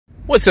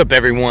What's up,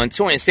 everyone?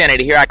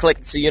 Toyinsanity here. I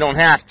clicked so you don't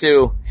have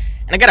to.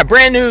 And I got a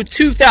brand new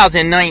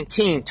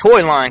 2019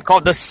 toy line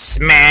called the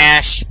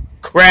Smash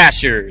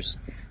Crashers.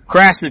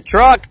 Crash the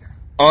truck,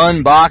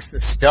 unbox the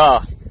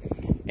stuff.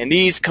 And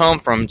these come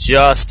from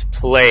Just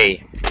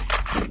Play.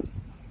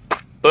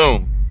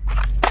 Boom.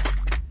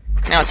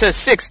 Now it says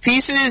 6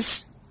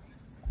 pieces.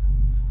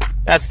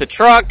 That's the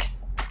truck,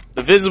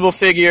 the visible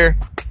figure,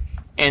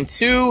 and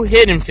 2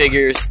 hidden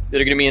figures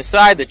that are going to be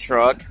inside the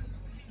truck.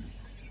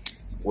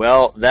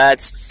 Well,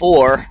 that's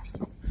 4.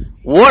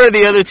 What are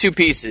the other 2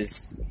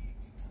 pieces?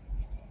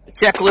 The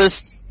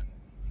checklist?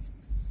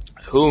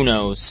 Who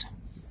knows?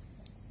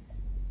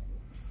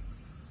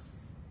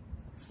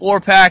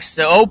 4 packs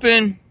to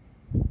open.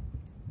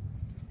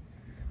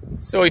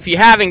 So if you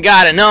haven't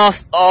got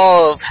enough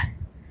of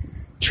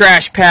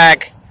Trash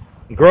Pack,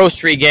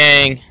 Grocery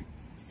Gang,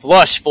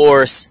 Flush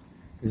Force,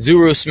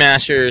 Zuru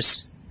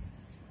Smashers,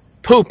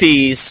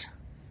 Poopies,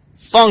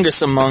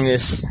 Fungus Among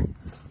Us,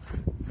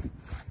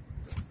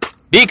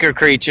 Beaker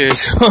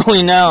Creatures,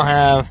 we now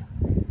have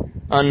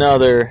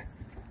another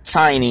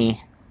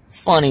tiny,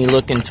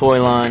 funny-looking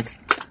toy line.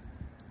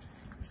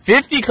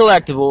 50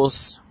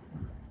 collectibles,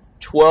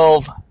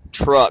 12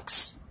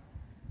 trucks.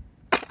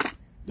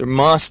 There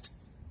must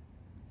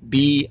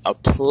be a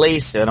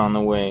playset on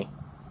the way.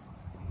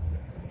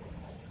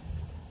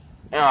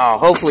 Oh,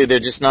 hopefully they're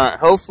just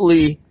not.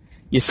 Hopefully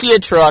you see a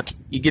truck,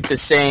 you get the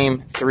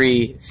same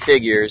 3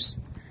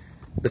 figures.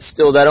 But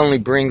still, that only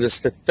brings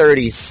us to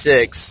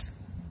 36.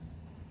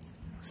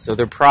 So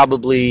they're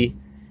probably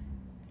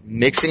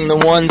mixing the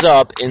ones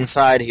up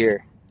inside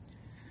here.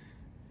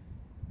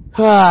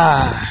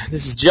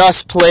 This is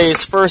Just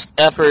Play's first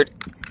effort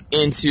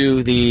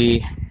into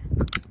the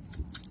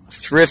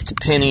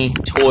thrift penny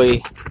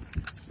toy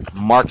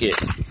market.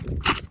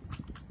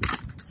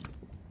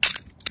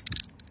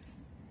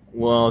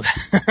 Well,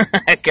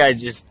 that guy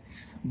just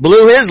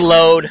blew his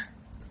load.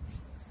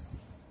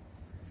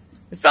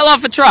 It fell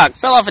off a truck.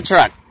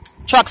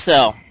 Truck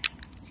sell.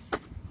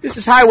 This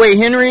is Highway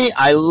Henry.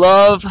 I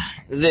love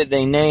that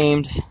they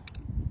named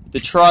the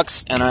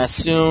trucks, and I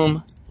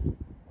assume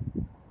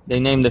they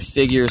named the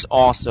figures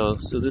also.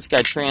 So this guy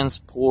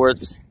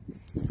transports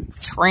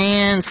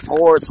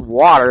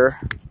water.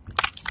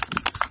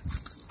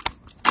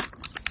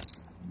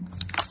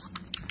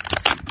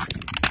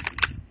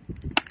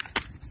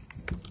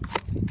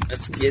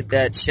 Let's get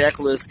that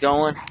checklist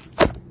going.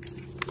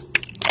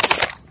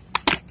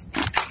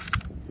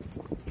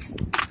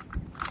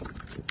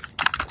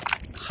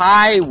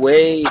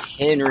 Highway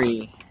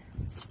Henry.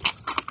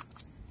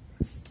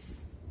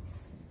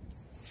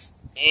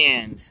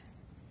 And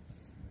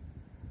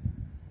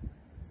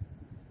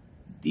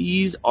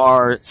these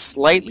are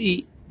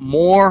slightly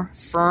more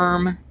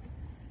firm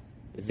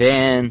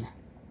than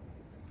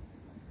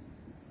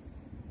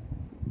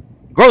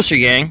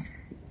Grocery Gang,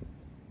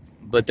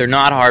 but they're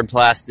not hard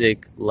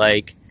plastic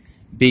like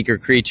Beaker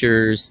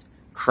Creatures,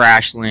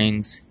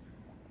 Crashlings,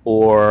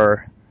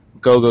 or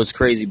Go-Go's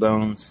Crazy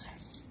Bones.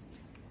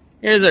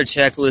 Here's our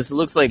checklist. It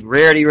looks like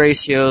rarity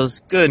ratios.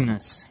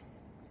 Goodness.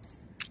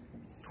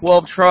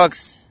 12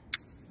 trucks,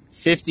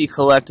 50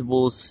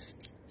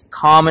 collectibles,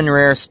 common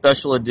rare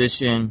special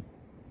edition.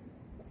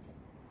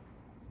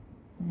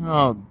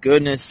 Oh,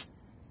 goodness.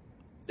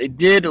 They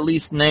did at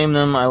least name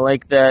them. I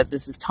like that.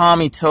 This is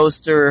Tommy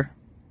Toaster.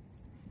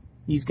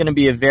 He's going to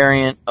be a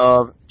variant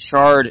of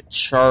Charred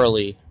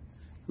Charlie,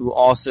 who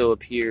also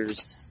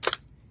appears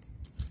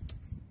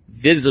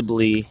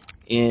visibly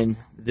in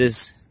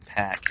this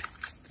pack.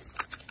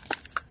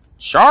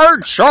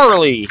 Charred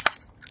Charlie.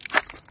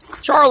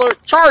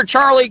 Charred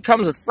Charlie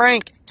comes with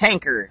Frank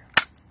Tanker.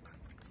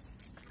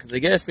 Because I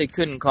guess they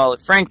couldn't call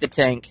it Frank the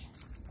Tank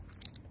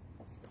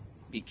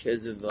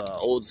because of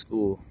old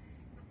school.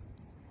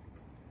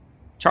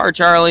 Charred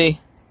Charlie.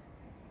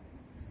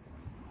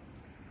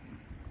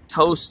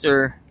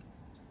 Toaster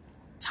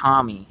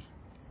Tommy.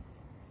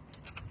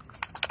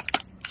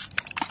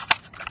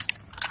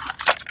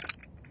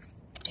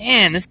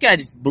 Man, this guy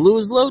just blew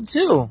his load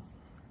too.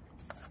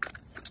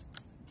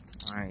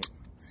 Alright,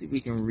 let's see if we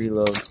can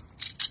reload.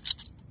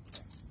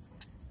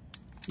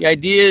 The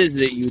idea is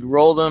that you'd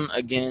roll them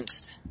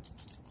against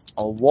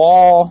a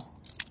wall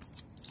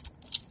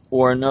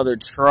or another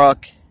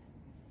truck.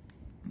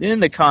 Then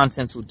the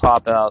contents would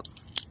pop out.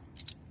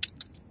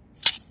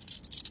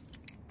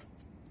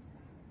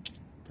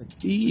 But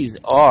these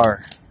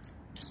are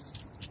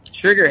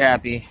trigger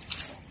happy.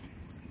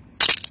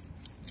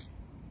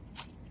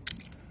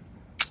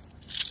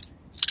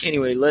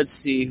 Anyway, let's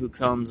see who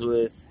comes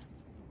with.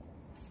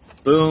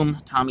 Boom,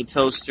 Tommy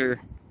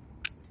Toaster.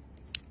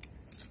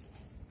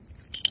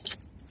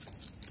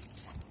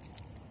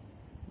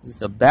 Is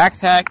this a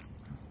backpack?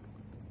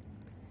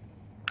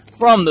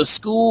 From the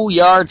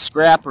Schoolyard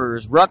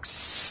Scrappers,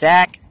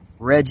 Rucksack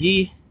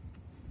Reggie.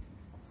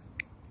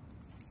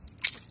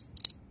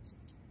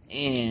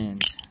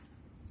 And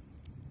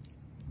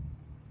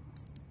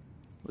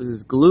what is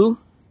this, glue?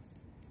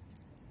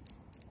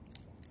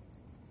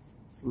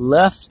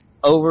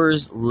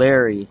 Leftovers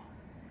Larry.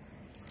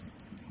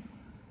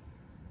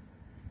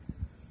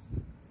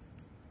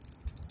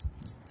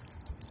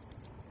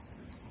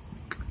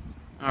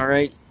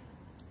 Alright.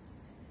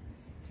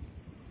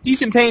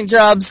 Decent paint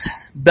jobs,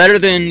 better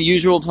than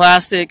usual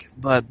plastic,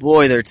 but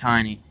boy, they're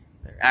tiny.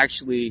 They're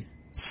actually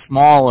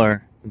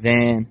smaller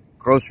than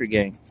Grocery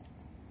Gang.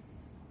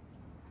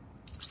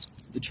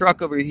 The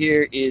truck over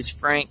here is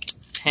Frank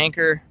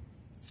Tanker.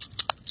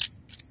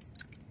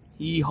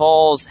 He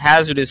hauls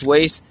hazardous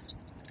waste.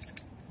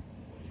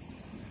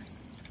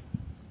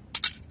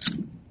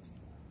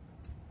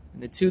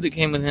 And the two that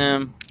came with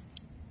him,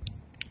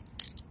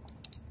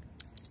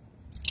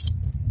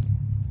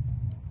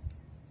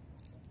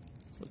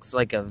 this looks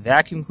like a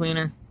vacuum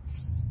cleaner.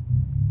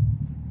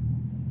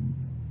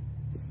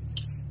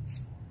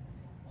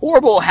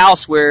 Horrible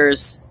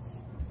Housewares,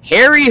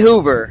 Harry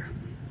Hoover.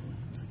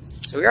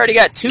 So we already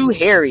got two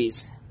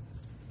Harrys.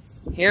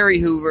 Harry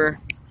Hoover.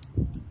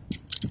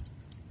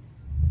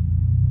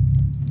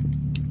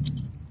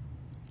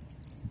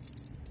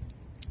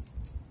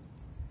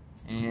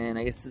 And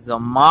I guess it's a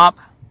mop.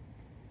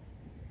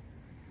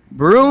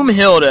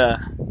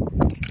 Broomhilda.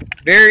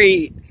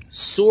 Very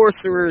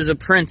Sorcerer's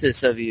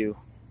Apprentice of you.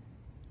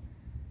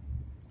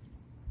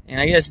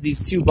 And I guess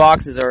these two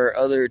boxes are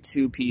other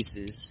two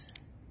pieces.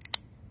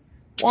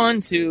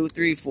 1, 2,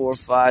 3, 4,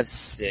 5,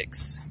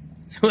 6.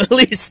 So at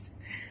least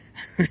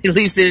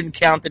they didn't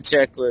count the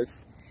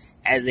checklist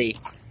as a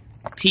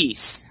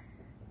piece.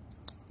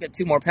 Got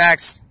two more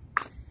packs.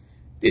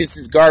 This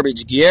is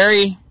Garbage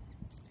Gary.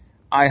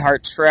 I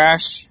Heart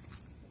Trash.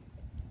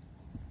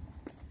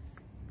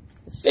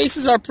 The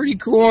faces are pretty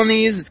cool on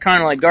these. It's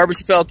kind of like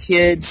Garbage Pail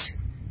Kids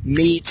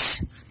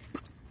meets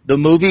the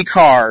movie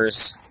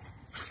Cars.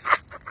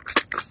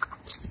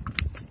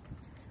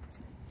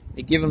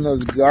 They give them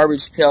those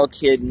Garbage Pail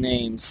Kid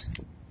names.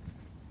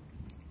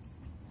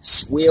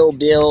 Swill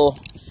Bill,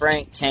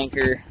 Frank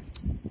Tanker,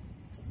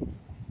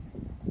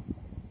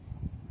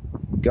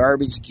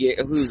 Garbage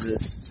Gear. Who's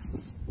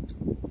this?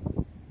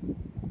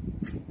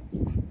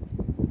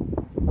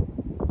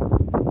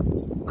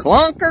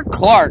 Clunker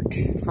Clark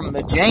from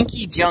the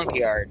Janky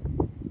Junkyard.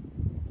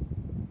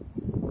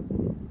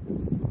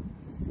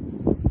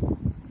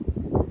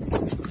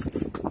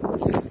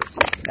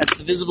 That's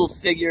the visible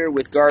figure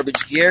with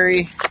Garbage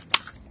Gary.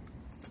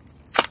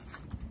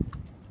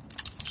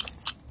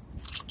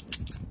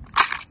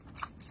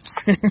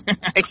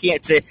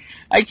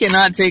 I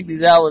cannot take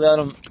these out without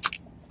them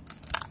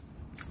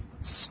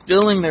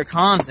spilling their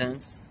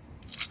contents.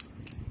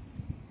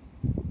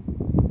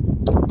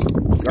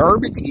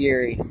 Garbage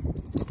Gary.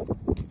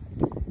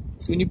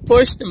 So when you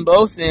push them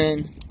both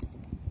in,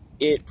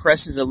 it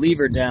presses a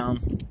lever down.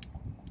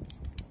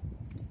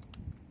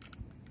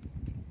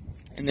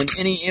 And then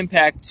any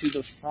impact to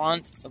the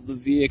front of the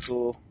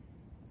vehicle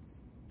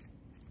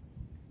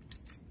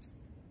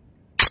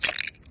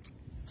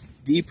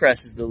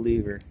depresses the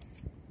lever.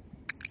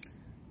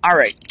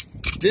 Alright,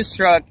 this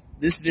truck,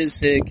 this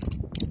Vizfig,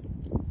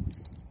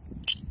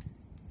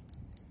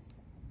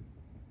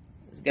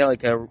 it's got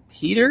like a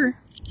heater,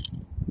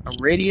 a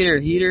radiator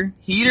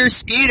heater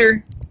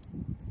skeeter.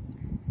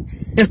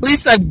 At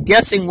least I'm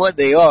guessing what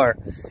they are.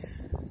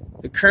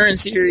 The current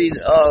series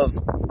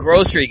of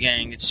Grocery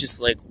Gang, it's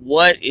just like,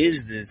 what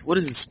is this? What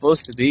is this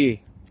supposed to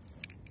be?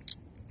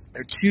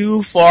 They're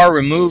too far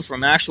removed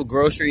from actual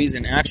groceries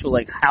and actual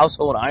like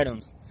household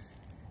items.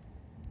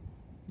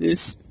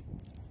 This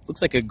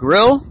looks like a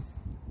grill.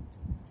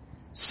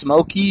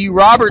 Smokey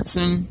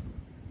Robertson.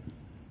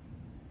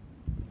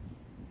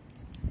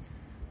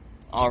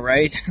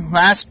 Alright,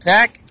 last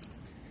pack.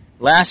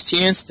 Last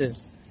chance to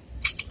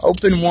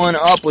open one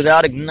up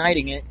without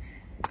igniting it.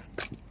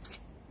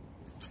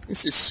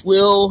 This is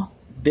Swill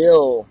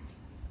Bill.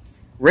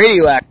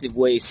 Radioactive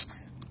waste.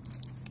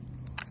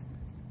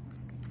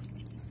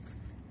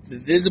 The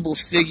visible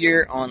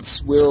figure on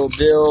Swill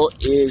Bill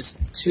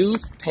is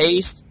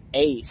Toothpaste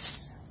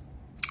Ace.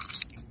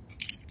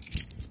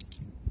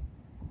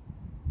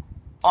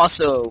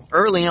 Also,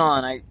 early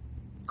on, I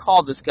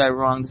called this guy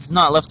wrong. This is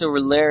not Leftover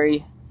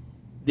Larry.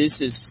 This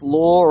is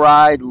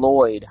Fluoride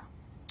Lloyd.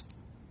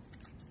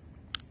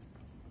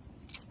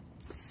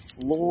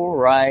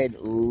 Fluoride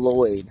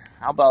Lloyd.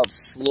 How about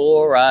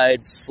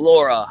Fluoride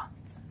Flora?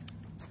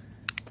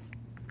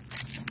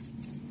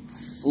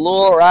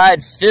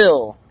 Fluoride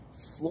Phil.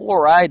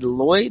 Fluoride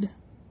Lloyd.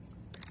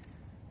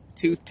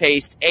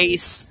 Toothpaste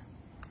Ace.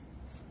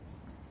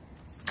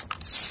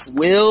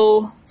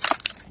 Swill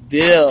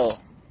Bill.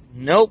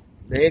 Nope,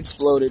 they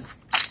exploded.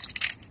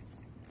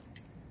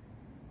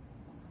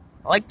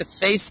 I like the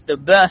face the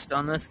best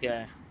on this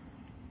guy.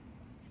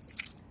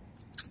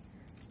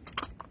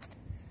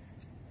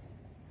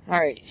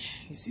 Alright,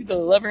 you see the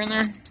lever in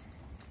there?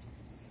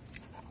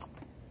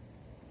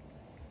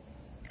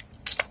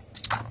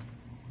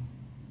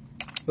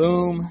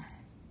 Boom,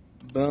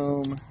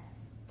 boom,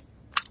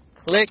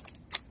 click,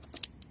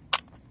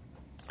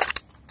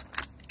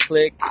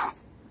 click,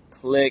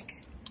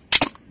 click,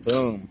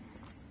 boom.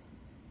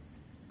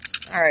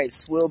 Alright,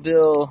 Swill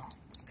Bill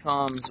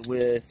comes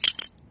with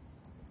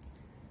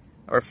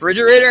a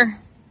refrigerator,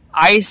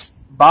 Ice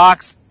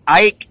Box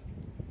Ike,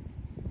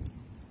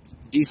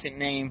 decent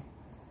name,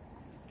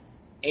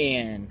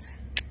 and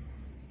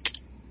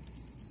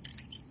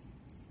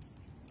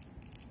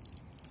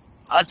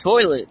A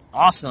toilet.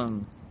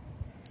 Awesome.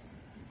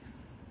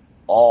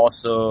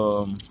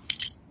 Awesome.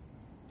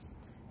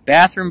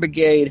 Bathroom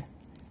Brigade.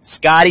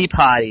 Scotty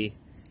Potty.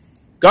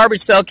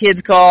 Garbage Pail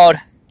Kid's called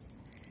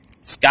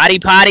Scotty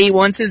Potty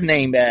wants his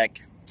name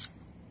back.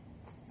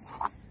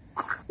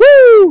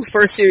 Woo!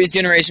 First series,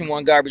 Generation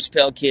 1 Garbage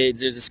Pail Kids.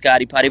 There's a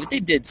Scotty Potty, but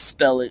they did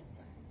spell it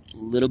a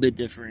little bit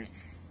different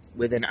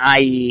with an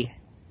IE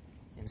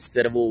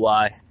instead of a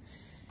Y.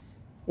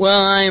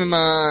 Well,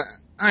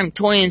 I'm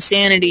Toy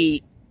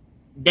Insanity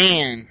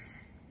Dan.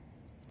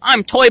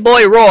 I'm Toy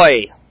Boy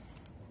Roy.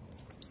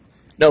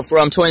 No,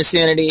 from Toy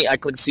Insanity, I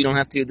click so you don't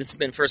have to. This has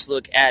been first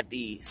look at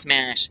the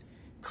Smash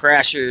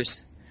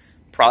Crashers.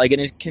 Probably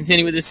going to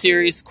continue with this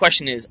series. The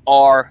question is,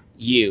 are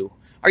you?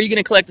 Are you going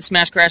to collect the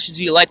Smash Crashers?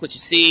 Do you like what you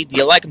see? Do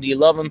you like them? Do you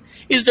love them?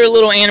 Is there a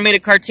little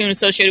animated cartoon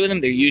associated with them?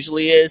 There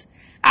usually is.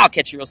 I'll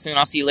catch you real soon.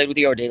 I'll see you later with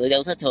your daily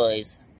dose of toys.